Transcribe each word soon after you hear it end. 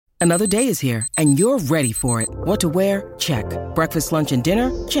Another day is here, and you're ready for it. What to wear? Check. Breakfast, lunch, and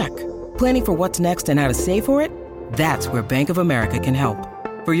dinner? Check. Planning for what's next and how to save for it? That's where Bank of America can help.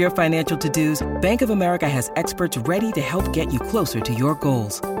 For your financial to-dos, Bank of America has experts ready to help get you closer to your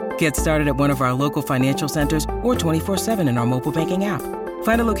goals. Get started at one of our local financial centers or 24/7 in our mobile banking app.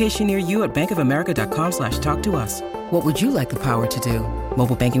 Find a location near you at bankofamerica.com/talktous. What would you like the power to do?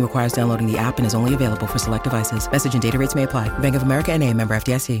 Mobile banking requires downloading the app and is only available for select devices. Message and data rates may apply. Bank of America N.A., member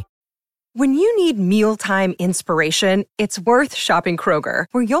FDIC. When you need mealtime inspiration, it's worth shopping Kroger,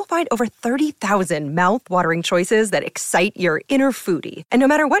 where you'll find over 30,000 mouth-watering choices that excite your inner foodie. And no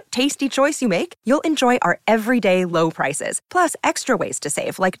matter what tasty choice you make, you'll enjoy our everyday low prices, plus extra ways to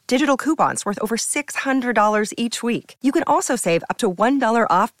save, like digital coupons worth over $600 each week. You can also save up to $1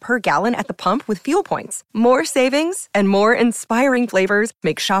 off per gallon at the pump with fuel points. More savings and more inspiring flavors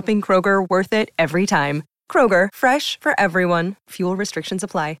make shopping Kroger worth it every time. Kroger, fresh for everyone. Fuel restrictions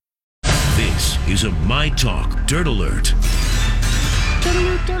apply. This is a My Talk Dirt Alert.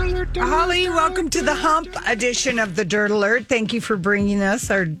 Holly, welcome to the Hump edition of the Dirt Alert. Thank you for bringing us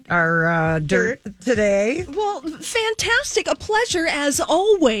our dirt today. Well, fantastic. A pleasure as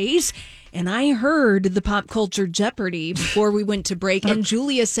always. And I heard the Pop Culture Jeopardy before we went to break, and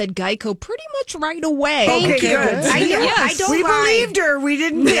Julia said Geico pretty much right away. Okay, good. I don't we lie. believed her. We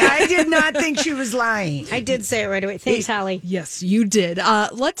didn't. I did not think she was lying. I did say it right away. Thanks, Holly. Yes, you did.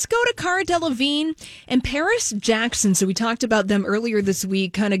 Let's go to Cara Delevingne and Paris Jackson. So we talked about them earlier this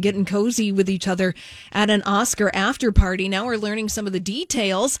week, kind of getting cozy with each other at an Oscar after party. Now we're learning some of the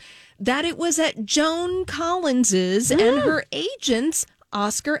details that it was at Joan Collins's and her agent's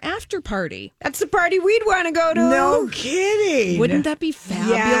Oscar after party. That's the party we'd want to go to. No kidding. Wouldn't that be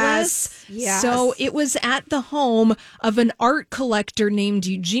fabulous? Yes. So it was at the home of an art collector named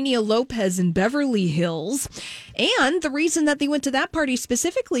Eugenia Lopez in Beverly Hills. And the reason that they went to that party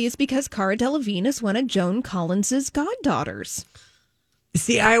specifically is because Cara Delevingne is one of Joan Collins's goddaughters.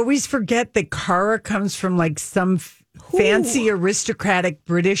 See, I always forget that Cara comes from like some fancy aristocratic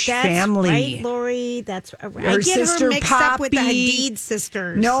British family. Right, Lori. That's right. I Her get her sister mixed up with the Poppy. Hadid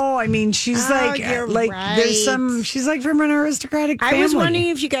sisters. No, I mean she's you're like there's right. some. She's like from an aristocratic family. I was wondering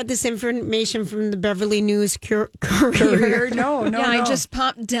if you got this information from the Beverly News Courier. No. I just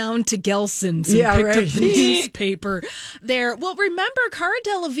popped down to Gelson's and picked up the newspaper there. Well, remember Cara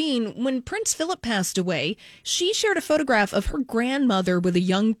Delevingne, when Prince Philip passed away, she shared a photograph of her grandmother with a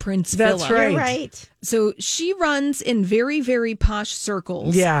young Prince That's Philip. right. You're right. So she runs in very, very posh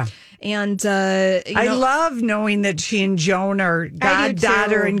circles. Yeah. And I love knowing that she and Joan are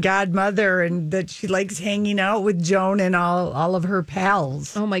goddaughter and godmother, and that she likes hanging out with Joan and all of her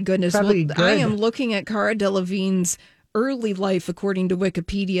pals. oh my goodness. Probably Well, good. I am looking at Cara Delevingne's early life according to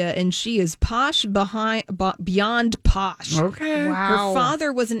Wikipedia, and she is posh beyond posh. Okay. Her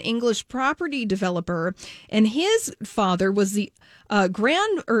father was an English property developer, and his father was the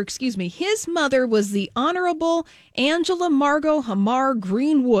his mother was the Honorable Angela Margot Hamar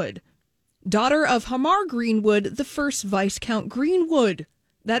Greenwood, daughter of Hamar Greenwood, the first Viscount Greenwood.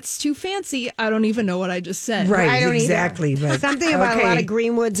 That's too fancy. I don't even know what I just said. Right, I don't exactly. either. But, Something about a lot of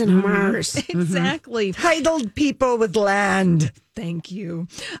Greenwoods and Hamars. Exactly. titled people with land. Thank you.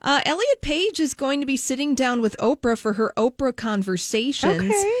 Elliot Page is going to be sitting down with Oprah for her Oprah Conversations.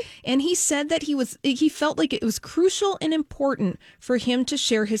 Okay. And he said that he felt like it was crucial and important for him to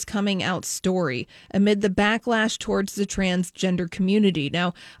share his coming out story amid the backlash towards the transgender community.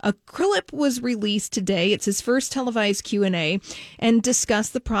 Now, a clip was released today. It's his first televised Q&A, and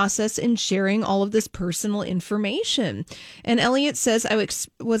discussed the process in sharing all of this personal information. And Elliot says, I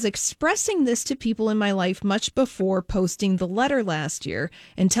was expressing this to people in my life much before posting the letter last year,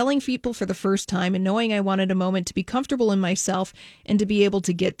 and telling people for the first time, and knowing I wanted a moment to be comfortable in myself and to be able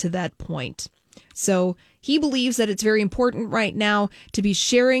to get to that point. So he believes that it's very important right now to be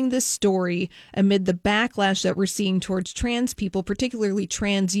sharing this story amid the backlash that we're seeing towards trans people, particularly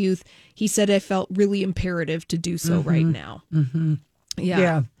trans youth. He said, I felt really imperative to do so right now. Mm-hmm.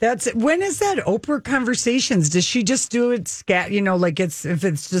 Yeah. When is that Oprah Conversations? Does she just do it like if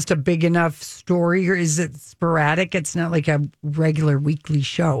it's just a big enough story, or is it sporadic? It's not like a regular weekly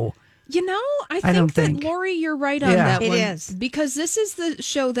show. I think, Lori, you're right on that one. It is. Because this is the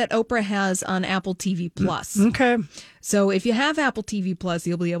show that Oprah has on Apple TV Plus. Okay. So if you have Apple TV Plus,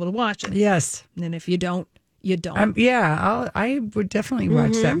 you'll be able to watch it. Yes. And if you don't, you don't. I would definitely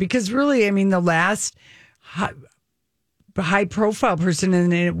watch that, because really, I mean, the last high profile person,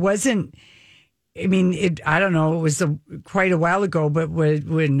 and it wasn't I mean, I don't know. It was quite a while ago, but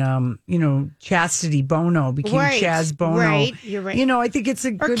when Chastity Bono became Chaz Bono. Right, you're right. I think it's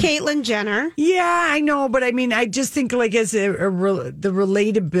a good... Or Caitlyn Jenner. Yeah, I know. But I mean, I just think like as the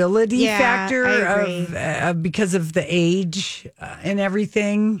relatability factor of because of the age and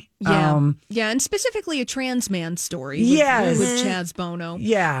everything. Yeah. And specifically a trans man story with Chaz Bono.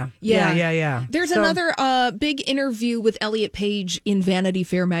 Yeah. There's another big interview with Elliot Page in Vanity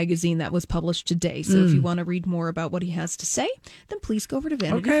Fair magazine that was published today. So if you want to read more about what he has to say, then please go over to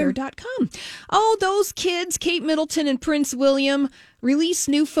vanityfair.com. Oh, those kids, Kate Middleton and Prince William, released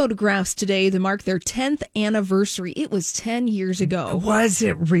new photographs today to mark their 10th anniversary. It was 10 years ago. Was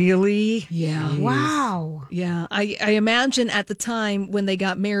it really? Yeah. Wow. Yeah. I imagine at the time when they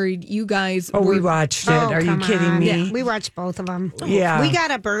got married, you guys we watched it. Are you kidding me? Yeah, we watched both of them. Yeah. We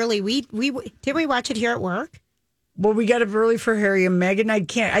got up early. Did we watch it here at work? Well, we got up early for Harry and Meghan. I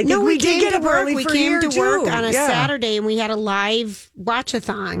think we did get up early we for came you to too. work on a Saturday and we had a live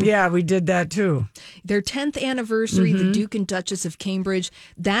watch-a-thon. Yeah, we did that too. Their 10th anniversary, the Duke and Duchess of Cambridge,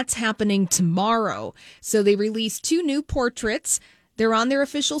 that's happening tomorrow. So they released 2 new portraits. They're on their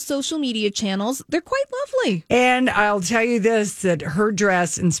official social media channels. They're quite lovely. And I'll tell you this, that her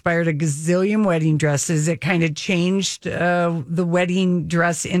dress inspired a gazillion wedding dresses. It kind of changed the wedding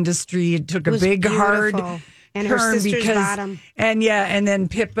dress industry. It took a big, hard and her turn sister's bottom. And then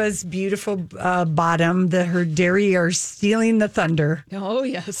Pippa's beautiful bottom, her derriere stealing the thunder. Oh,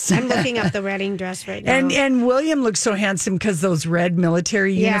 yes. I'm looking up the wedding dress right now. And William looks so handsome because those red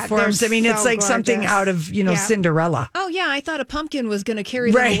military uniforms. I mean, it's like gorgeous. Something out of, Cinderella. Oh, yeah. I thought a pumpkin was going to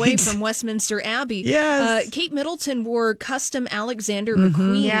carry them away from Westminster Abbey. Yes. Kate Middleton wore custom Alexander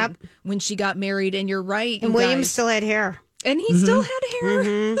McQueen when she got married. And you're right. And William still had hair. And he still had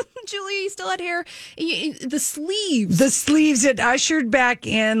hair. Julie, he still had hair. The sleeves. The sleeves, it ushered back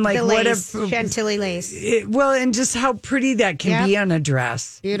in like the lace, Chantilly lace. And just how pretty that can be on a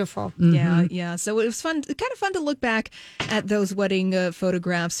dress. Beautiful. Yeah. So it was fun, kind of fun to look back at those wedding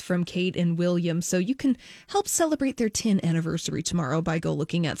photographs from Kate and William. So you can help celebrate their 10th anniversary tomorrow by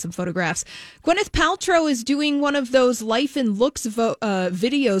looking at some photographs. Gwyneth Paltrow is doing one of those life and looks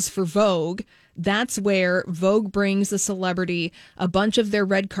videos for Vogue. That's where Vogue brings a celebrity a bunch of their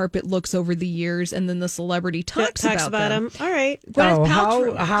red carpet looks over the years, and then the celebrity talks about them. All right. Gwyneth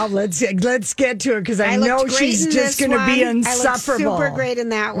Paltrow. How let's get to it because I know she's just going to be insufferable. I looked super great in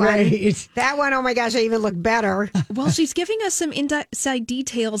that one. Right. That one, oh my gosh, I even look better. Well, she's giving us some inside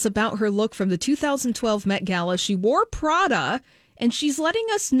details about her look from the 2012 Met Gala. She wore Prada, and she's letting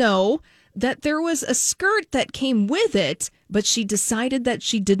us know that there was a skirt that came with it, but she decided that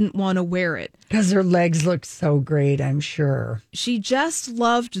she didn't want to wear it. Because her legs look so great, I'm sure. She just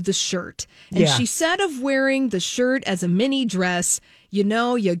loved the shirt. And she said of wearing the shirt as a mini dress, you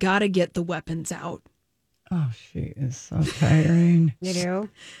got to get the weapons out. Oh, she is so tiring. You know?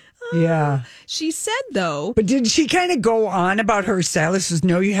 Yeah. She said, though. But did she kind of go on about her stylist was,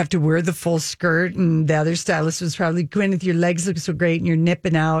 no, you have to wear the full skirt. And the other stylist was probably, Gwyneth, your legs look so great and you're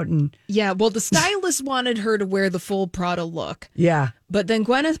nipping out. And yeah, well, the stylist wanted her to wear the full Prada look. Yeah. But then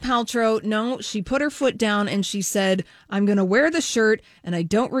Gwyneth Paltrow, no, she put her foot down and she said, I'm going to wear the shirt and I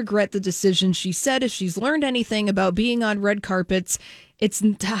don't regret the decision. She said if she's learned anything about being on red carpets, it's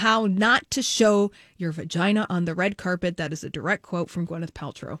how not to show your vagina on the red carpet. That is a direct quote from Gwyneth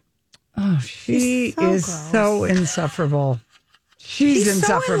Paltrow. Oh, she is so insufferable. She's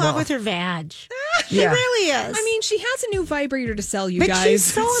insufferable. So in love with her vag. She Yeah. really is. I mean, she has a new vibrator to sell you but guys. she's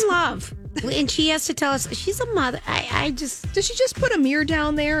so in love. And she has to tell us she's a mother. I just Does she just put a mirror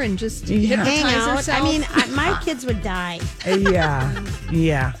down there and just hang hypnotize out. herself? I mean, my kids would die.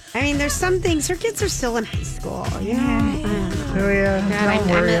 Yeah. I mean, there's some things. Her kids are still in high school. You know? I don't know. Oh, yeah. God, Don't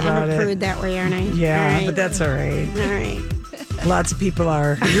worry about I'm a it. prude that way, aren't I? Yeah, All right. but that's all right. All right. Lots of people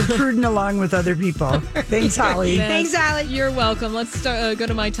are. You're prudent along with other people. Thanks, Holly. Thanks, Alec. You're welcome. Let's start, go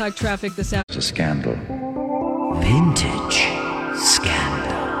to My Talk Traffic this afternoon. It's a scandal. Vintage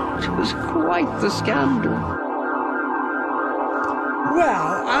scandal. It was quite the scandal.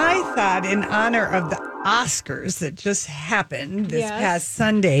 Well, I thought in honor of the Oscars that just happened this past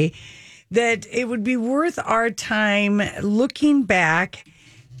Sunday, that it would be worth our time looking back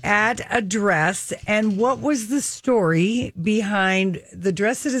at a dress and what was the story behind the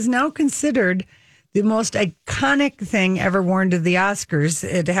dress that is now considered the most iconic thing ever worn to the Oscars.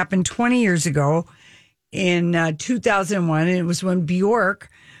 It happened 20 years ago in 2001, and it was when Bjork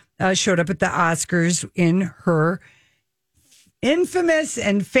showed up at the Oscars in her infamous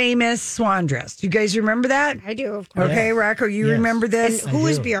and famous swan dress. Do you guys remember that? I do, of course. Okay, Rocco, you remember this? And who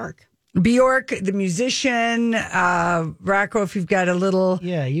is Bjork? Bjork, the musician, Rocco, if you've got a little...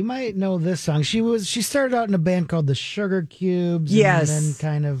 Yeah, you might know this song. She started out in a band called the Sugar Cubes. Yes. And then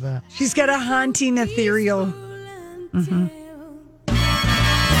kind of... She's got a haunting, ethereal... Mm-hmm.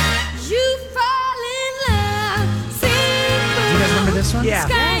 You fall in love. Do you guys remember this one? Yeah.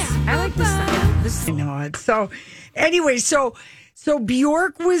 Yes, I like this song. I know it. So, anyway, so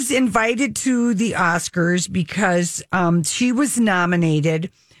Bjork was invited to the Oscars because she was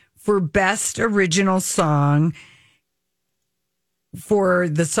nominated for Best Original Song for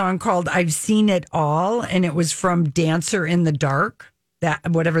the song called "I've Seen It All," and it was from Dancer in the Dark.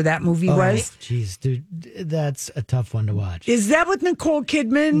 That whatever that movie was. Jeez, dude, that's a tough one to watch. Is that with Nicole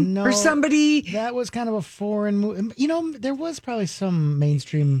Kidman or somebody? That was kind of a foreign movie. You know, there was probably some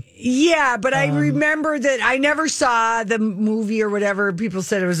mainstream. Yeah, but I remember that I never saw the movie or whatever. People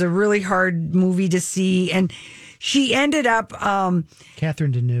said it was a really hard movie to see, and she ended up.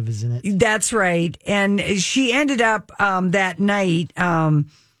 Catherine Deneuve is in it. That's right, and she ended up that night.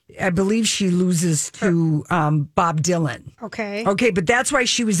 I believe she loses to Bob Dylan. Okay, but that's why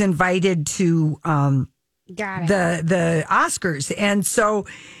she was invited to the Oscars, and so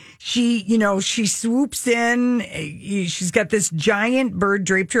she swoops in. She's got this giant bird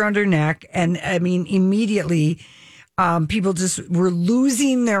draped around her neck, and I mean, immediately, people just were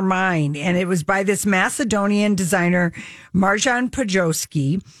losing their mind, and it was by this Macedonian designer, Marjan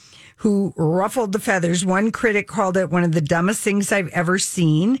Pajowski, who ruffled the feathers. One critic called it one of the dumbest things I've ever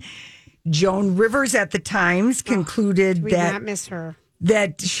seen. Joan Rivers at the Times concluded we that not miss her.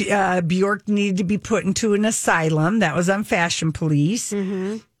 That Bjork needed to be put into an asylum. That was on Fashion Police.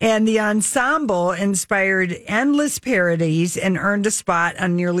 Mm-hmm. And the ensemble inspired endless parodies and earned a spot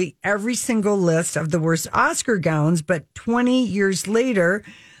on nearly every single list of the worst Oscar gowns. But 20 years later,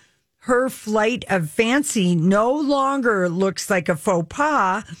 her flight of fancy no longer looks like a faux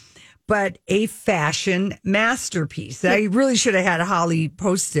pas, but a fashion masterpiece. I really should have had Holly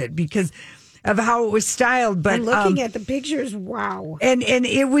post it because of how it was styled. But I'm looking at the pictures. Wow. And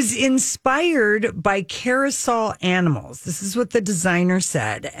it was inspired by carousel animals. This is what the designer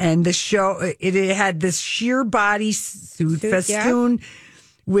said. And the show, it had this sheer body suit festooned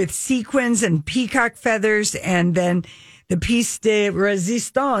with sequins and peacock feathers. And then the piece de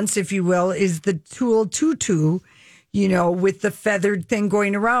resistance, if you will, is the tulle tutu, with the feathered thing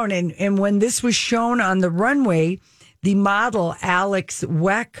going around. And when this was shown on the runway, the model, Alex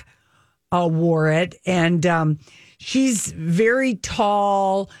Weck, wore it. And she's very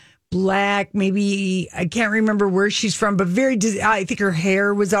tall, black, maybe, I can't remember where she's from, but I think her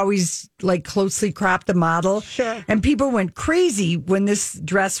hair was always like closely cropped, the model. Sure. And people went crazy when this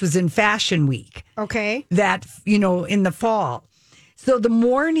dress was in Fashion Week. Okay. That, in the fall. So the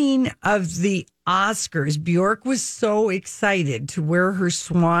morning of the Oscars, Bjork was so excited to wear her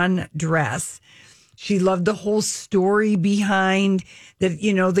swan dress. She loved the whole story behind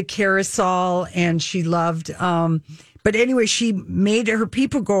the carousel, and she loved, but anyway, she made her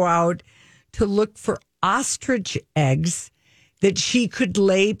people go out to look for ostrich eggs that she could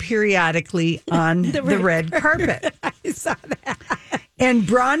lay periodically on the red carpet. I saw that. And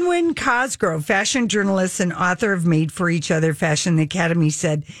Bronwyn Cosgrove, fashion journalist and author of Made for Each Other Fashion Academy,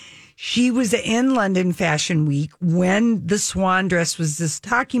 said she was in London Fashion Week when the swan dress was this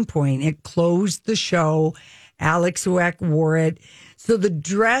talking point. It closed the show. Alex Weck wore it. So the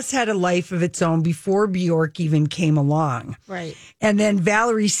dress had a life of its own before Bjork even came along. Right. And then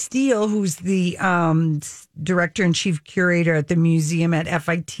Valerie Steele, who's the director and chief curator at the museum at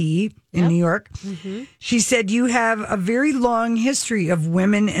FIT in New York, she said, you have a very long history of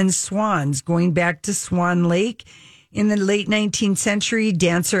women and swans going back to Swan Lake. In the late 19th century,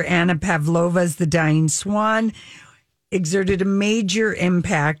 dancer Anna Pavlova's The Dying Swan exerted a major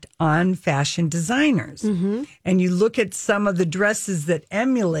impact on fashion designers. Mm-hmm. And you look at some of the dresses that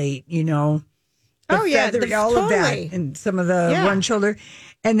emulate, all of that, and some of the one shoulder.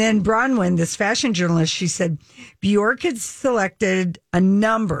 And then Bronwyn, this fashion journalist, she said, Bjork had selected a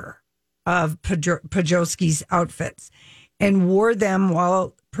number of Pajowski's outfits and wore them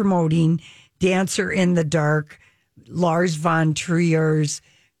while promoting Dancer in the Dark, Lars von Trier's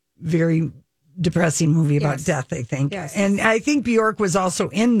very depressing movie about death, I think. Yes. And I think Bjork was also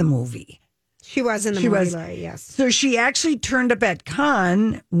in the movie. She was in the movie, Laurie, yes. So she actually turned up at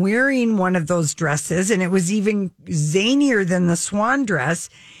Cannes wearing one of those dresses, and it was even zanier than the swan dress.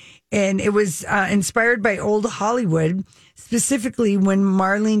 And it was inspired by old Hollywood, specifically when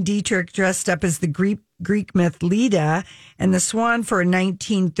Marlene Dietrich dressed up as the Greek myth Leda and the swan for a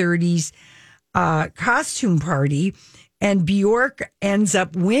 1930s costume party. And Bjork ends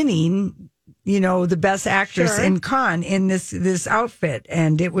up winning the best actress in Cannes in this outfit.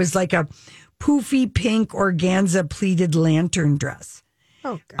 And it was like a poofy pink organza pleated lantern dress.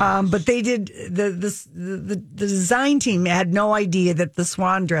 Oh, gosh. But they did the design team had no idea that the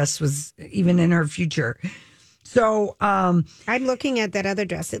swan dress was even in her future. So I'm looking at that other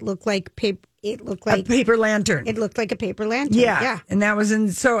dress. It looked like paper. It looked like a paper lantern. It looked like a paper lantern. Yeah. And that was and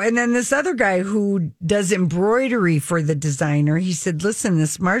then this other guy who does embroidery for the designer, he said, listen,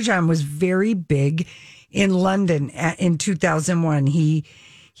 this Marjan was very big in London in 2001.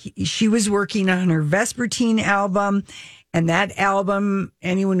 She was working on her Vespertine album, and that album,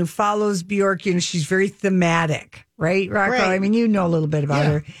 anyone who follows Bjork, she's very thematic, right, Rocco? Right. I mean, you know a little bit about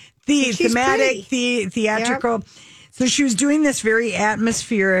her. Thematic, theatrical. Yep. So she was doing this very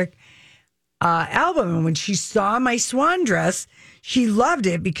atmospheric album, and when she saw my swan dress, she loved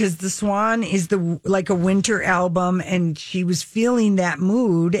it because the swan is like a winter album, and she was feeling that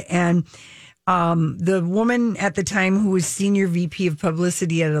mood. And the woman at the time who was senior VP of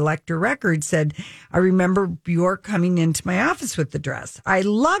publicity at Elektra Records said, I remember Bjork coming into my office with the dress. I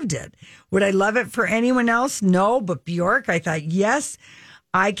loved it. Would I love it for anyone else? No, but Bjork, I thought, yes.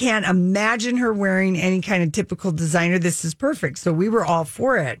 I can't imagine her wearing any kind of typical designer. This is perfect. So we were all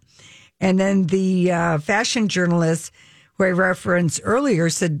for it. And then the fashion journalist who I referenced earlier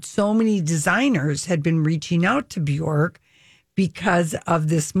said so many designers had been reaching out to Bjork because of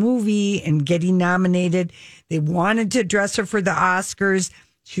this movie and getting nominated. They wanted to dress her for the Oscars.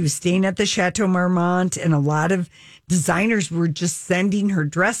 She was staying at the Chateau Marmont, and a lot of designers were just sending her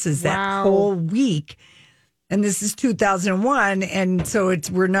dresses that whole week. And this is 2001, and so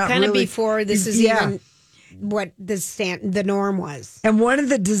we're not kind of really, before this is even what the norm was. And one of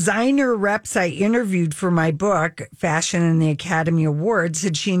the designer reps I interviewed for my book, Fashion and the Academy Awards,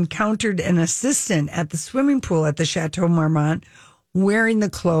 said she encountered an assistant at the swimming pool at the Chateau Marmont wearing the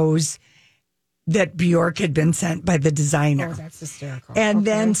clothes that Bjork had been sent by the designer. Oh, that's hysterical. And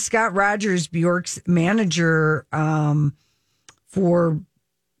then Scott Rogers, Bjork's manager,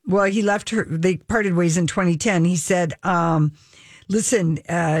 he left her, they parted ways in 2010. He said, listen,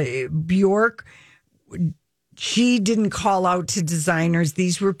 Bjork, she didn't call out to designers.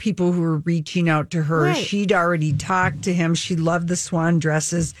 These were people who were reaching out to her. Right. She'd already talked to him. She loved the swan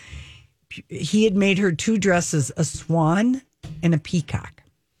dresses. He had made her 2 dresses, a swan and a peacock.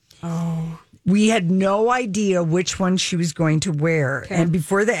 Oh. We had no idea which one she was going to wear. Okay. And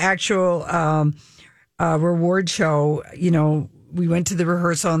before the actual reward show, we went to the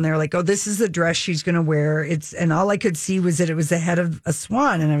rehearsal and they're like, oh, this is the dress she's going to wear. And all I could see was that it was the head of a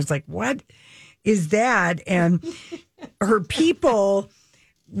swan. And I was like, what is that? And her people,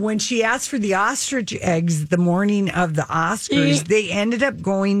 when she asked for the ostrich eggs the morning of the Oscars, they ended up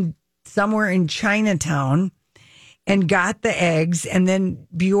going somewhere in Chinatown and got the eggs. And then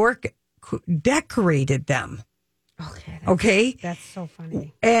Bjork decorated them. Okay. That's so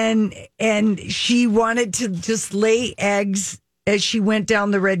funny. And she wanted to just lay eggs as she went down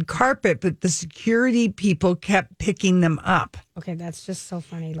the red carpet, but the security people kept picking them up. Okay, that's just so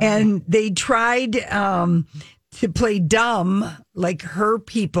funny. And they tried to play dumb, like her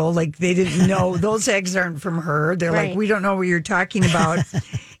people, like they didn't know those eggs aren't from her. They're like, we don't know what you're talking about.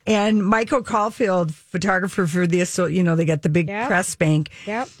 And Michael Caulfield, photographer for the, they got the big press bank.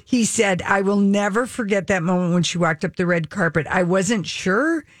 Yep. He said, I will never forget that moment when she walked up the red carpet. I wasn't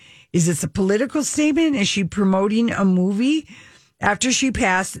sure. Is this a political statement? Is she promoting a movie? After she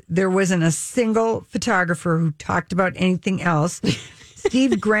passed, there wasn't a single photographer who talked about anything else.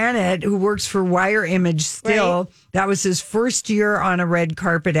 Steve Granite, who works for Wire Image still, that was his first year on a red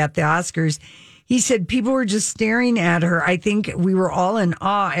carpet at the Oscars. He said people were just staring at her. I think we were all in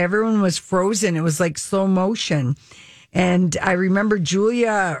awe. Everyone was frozen. It was like slow motion. And I remember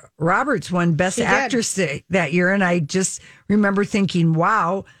Julia Roberts won Best Actress that year. And I just remember thinking,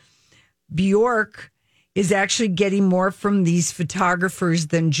 wow, Bjork is actually getting more from these photographers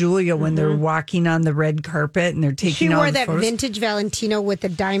than Julia when they're walking on the red carpet and they're taking all the photos. She wore that vintage Valentino with the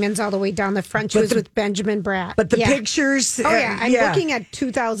diamonds all the way down the front. She was with Benjamin Bratt. But the pictures... I'm looking at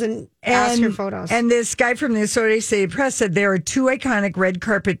 2000 Oscar photos. And this guy from the Associated Press said there are 2 iconic red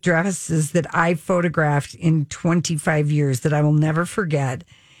carpet dresses that I photographed in 25 years that I will never forget.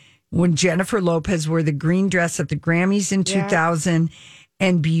 When Jennifer Lopez wore the green dress at the Grammys in 2000...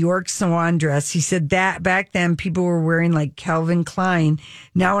 and Bjork's swan dress. He said that back then people were wearing like Calvin Klein.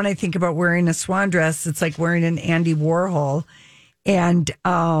 Now when I think about wearing a swan dress, it's like wearing an Andy Warhol. And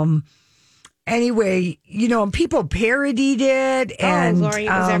anyway, people parodied it. And Lori, it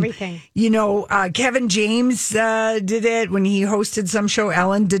was everything. Kevin James did it when he hosted some show.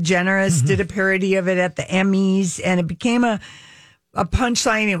 Ellen DeGeneres did a parody of it at the Emmys. And it became a a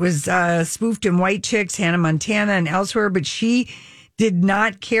punchline. It was spoofed in White Chicks, Hannah Montana, and elsewhere, but she did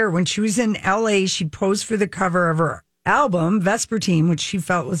not care. When she was in LA, she posed for the cover of her album, Vespertine, which she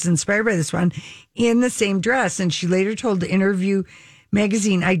felt was inspired by this one, in the same dress. And she later told Interview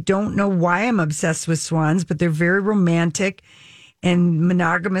magazine, I don't know why I'm obsessed with swans, but they're very romantic and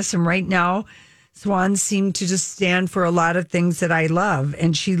monogamous. And right now, swans seem to just stand for a lot of things that I love.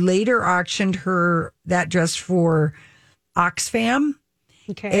 And she later auctioned that dress for Oxfam.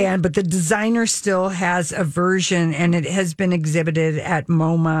 Okay. But the designer still has a version, and it has been exhibited at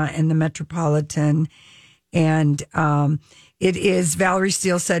MoMA and the Metropolitan. And it is, Valerie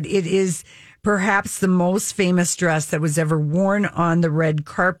Steele said, it is perhaps the most famous dress that was ever worn on the red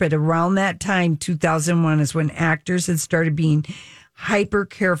carpet. Around that time, 2001, is when actors had started being hyper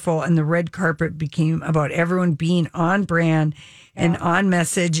careful, and the red carpet became about everyone being on brand and on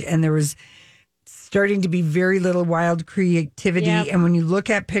message. And there was starting to be very little wild creativity. Yep. And when you look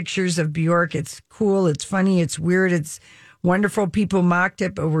at pictures of Bjork, it's cool, it's funny, it's weird, it's wonderful. People mocked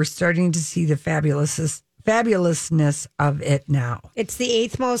it, but we're starting to see the fabulousness of it now. It's the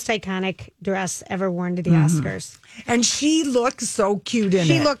 8th most iconic dress ever worn to the Oscars. And she looked so cute in it.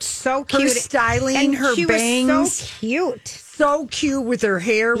 She looked so cute. Her styling, and her she bangs. Was so cute. So cute with her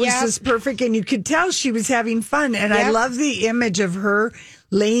hair was just perfect. And you could tell she was having fun. And I love the image of her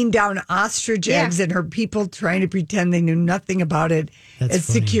laying down ostrich eggs and her people trying to pretend they knew nothing about it as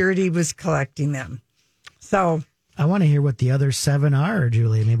security was collecting them. So I want to hear what the other 7 are,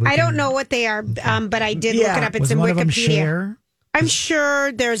 Julie. Maybe I don't know what they are, but I did look it up. It's was in one Wikipedia. Of them Cher? I'm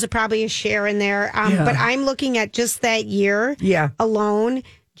sure there's probably a Cher in there, but I'm looking at just that year alone.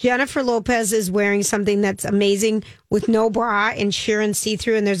 Jennifer Lopez is wearing something that's amazing with no bra and sheer and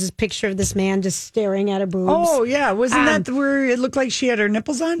see-through, and there's this picture of this man just staring at her boobs. Oh, yeah. Wasn't that where it looked like she had her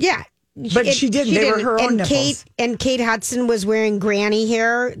nipples on? Yeah. But she didn't. They were her own nipples. Kate Hudson was wearing granny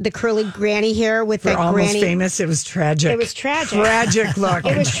hair, the curly granny hair with that Almost granny. Famous. It was tragic. It was tragic. Tragic look.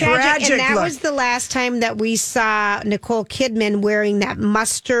 It was tragic. And that look. was the last time that we saw Nicole Kidman wearing that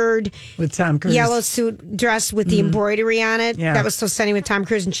mustard with Tom Cruise yellow suit dress with the embroidery on it. Yeah. That was so stunning with Tom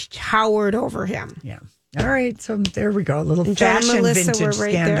Cruise, and she towered over him. Yeah. All right. So there we go. A little and John fashion and Melissa vintage were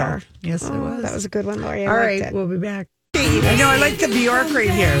right scandal. there. Yes, it was. That was a good one, Lori. All right. It. We'll be back. I know. I like the Bjork right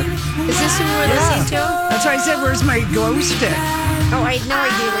here. Is this who we're listening to? That's why I said, where's my glow stick? Oh, I had no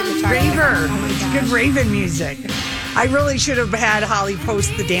idea what you're talking about. Raver. It's good Raven music. I really should have had Holly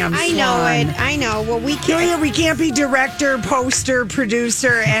post the damn swan. I know it. I know. Well, we can't. Julia, we can't be director, poster,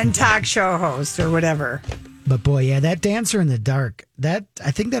 producer, and talk show host or whatever. But boy, yeah, that Dancer in the Dark, I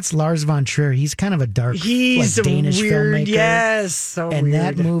think that's Lars von Trier. He's kind of a dark, He's like, Danish weird, filmmaker. Yes, so and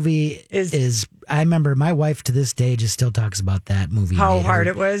weird. that movie is. I remember my wife to this day just still talks about that movie. How hard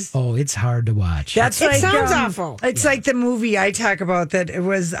it was. Oh, it's hard to watch. It sounds awful. It's like the movie I talk about that it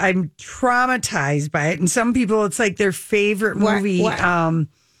was. I'm traumatized by it, and some people it's like their favorite movie. What?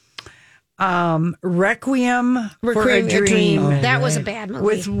 Requiem for a Dream. That was a bad movie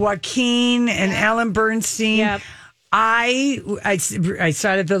with Joaquin and Alan Bernstein. Yep. I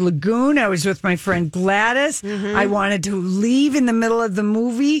saw it at the Lagoon. I was with my friend Gladys. I wanted to leave in the middle of the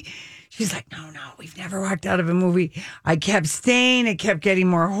movie. She's like, no, we've never walked out of a movie. I kept staying. It kept getting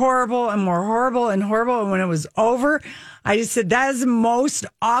more horrible and more horrible and horrible. And when it was over, I just said, that is the most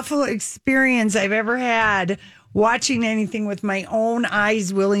awful experience I've ever had watching anything with my own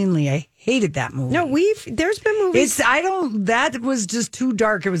eyes willingly. I hated that movie. No, there's been movies. That was just too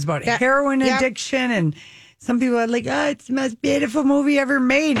dark. It was about heroin addiction, and some people are like, it's the most beautiful movie ever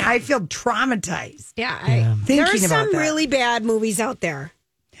made. I feel traumatized. There are some really bad movies out there.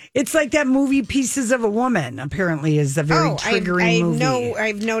 It's like that movie Pieces of a Woman, apparently, is a very triggering movie. No,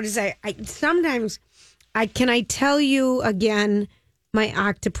 I've noticed I sometimes can I tell you again my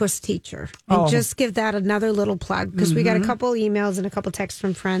octopus teacher and just give that another little plug because we got a couple emails and a couple texts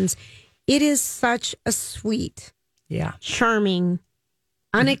from friends. It is such a sweet, charming,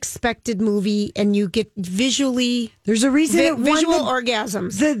 unexpected movie, and you get visually. There's a reason it visual won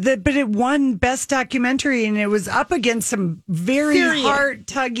orgasms. But it won Best Documentary, and it was up against some very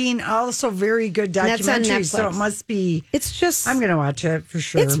heart-tugging, also very good documentaries. So it must be. It's just. I'm going to watch it for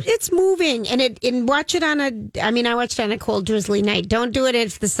sure. It's moving, and watch it on I watched it on a cold, drizzly night. Don't do it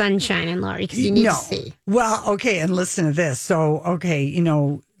if the sun's shining, Laurie, because you need to see. Well, okay, and listen to this. So,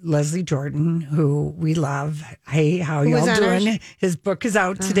 Leslie Jordan, who we love. Hey, how y'all doing? His book is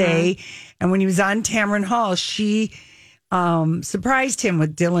out today. And when he was on Tamron Hall, she surprised him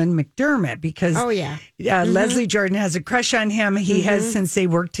with Dylan McDermott because Leslie Jordan has a crush on him. He has since they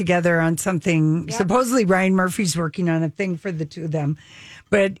worked together on something. Yep. Supposedly Ryan Murphy's working on a thing for the two of them.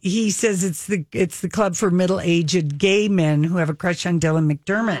 But he says it's the club for middle-aged gay men who have a crush on Dylan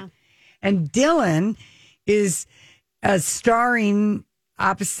McDermott. Yeah. And Dylan is starring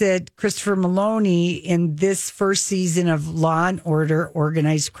opposite Christopher Maloney in this first season of Law and Order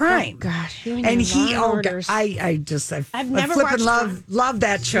Organized Crime. Oh, gosh. And I've never watched love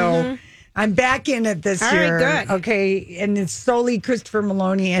that show. Mm-hmm. I'm back in it this year. Right, good. Okay. And it's solely Christopher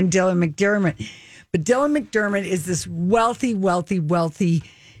Maloney and Dylan McDermott. But Dylan McDermott is this wealthy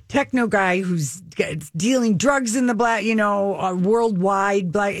techno guy who's dealing drugs in the black,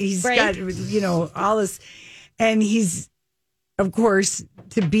 worldwide. He's got, all this. And he's, of course,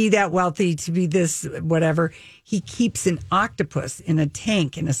 to be that wealthy, to be this whatever, he keeps an octopus in a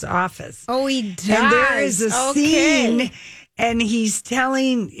tank in his office. Oh, he does. And there is a scene, and he's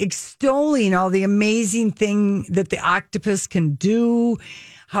extolling all the amazing thing that the octopus can do,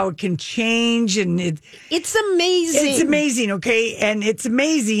 how it can change, and it's amazing. It's amazing, okay, and it's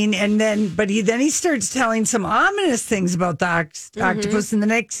amazing. And then, he starts telling some ominous things about the octopus, and the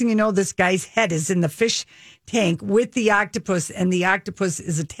next thing you know, this guy's head is in the fish tank with the octopus, and the octopus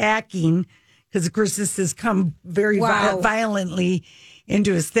is attacking because, of course, this has come very violently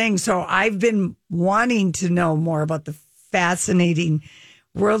into his thing. So I've been wanting to know more about the fascinating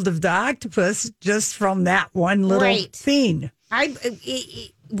world of the octopus just from that one little scene.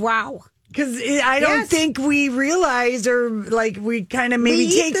 Wow. Because I don't think we realize, or we kind of maybe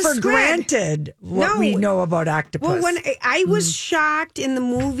take for granted what we know about octopus. Well, when I was shocked in the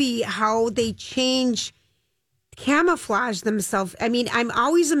movie how they camouflage themselves. I mean, I'm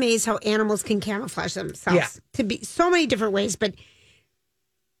always amazed how animals can camouflage themselves to be so many different ways, but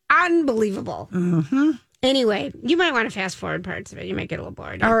unbelievable. Mm-hmm. Anyway, you might want to fast forward parts of it. You might get a little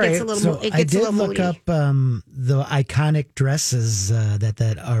bored. All right. I did look up the iconic dresses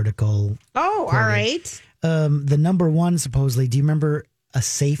that article. Oh, quoted. All right. The number one, supposedly. Do you remember a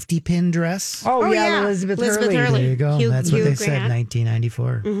safety pin dress? Oh yeah, Elizabeth Hurley. There you go. That's what they said.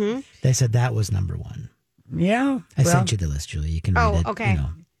 1994. Mm-hmm. They said that was number one. Yeah, I sent you the list, Julie. You can read it. Okay.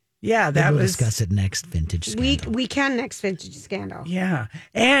 Yeah, we'll discuss it next Vintage Scandal. We can next Vintage Scandal. Yeah.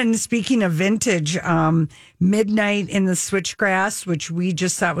 And speaking of vintage, Midnight in the Switchgrass, which we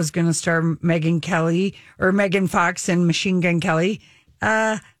just thought was going to star Megan Fox and Machine Gun Kelly.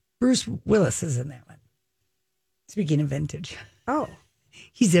 Bruce Willis is in that one. Speaking of vintage. Oh.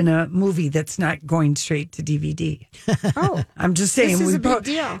 He's in a movie that's not going straight to DVD. Oh. I'm just saying. This is a big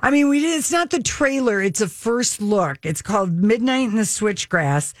deal. I mean, it's not the trailer. It's a first look. It's called Midnight in the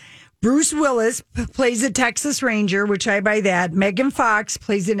Switchgrass. Bruce Willis plays a Texas Ranger, which I buy that. Megan Fox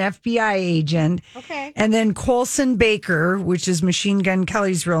plays an FBI agent. Okay. And then Colson Baker, which is Machine Gun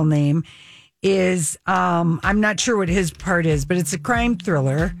Kelly's real name, is, I'm not sure what his part is, but it's a crime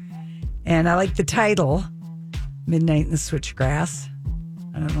thriller. And I like the title, Midnight in the Switchgrass.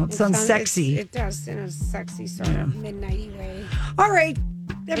 I don't know. It sounds sexy. It does in a sexy sort of midnighty way. All right.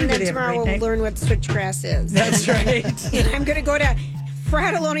 And then tomorrow we'll learn what switchgrass is. That's right. And I'm going to go to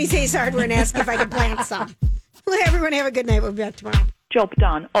Fratelloni's Ace Hardware and ask if I can plant some. Well, everyone have a good night. We'll be back tomorrow. Job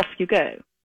done. Off you go.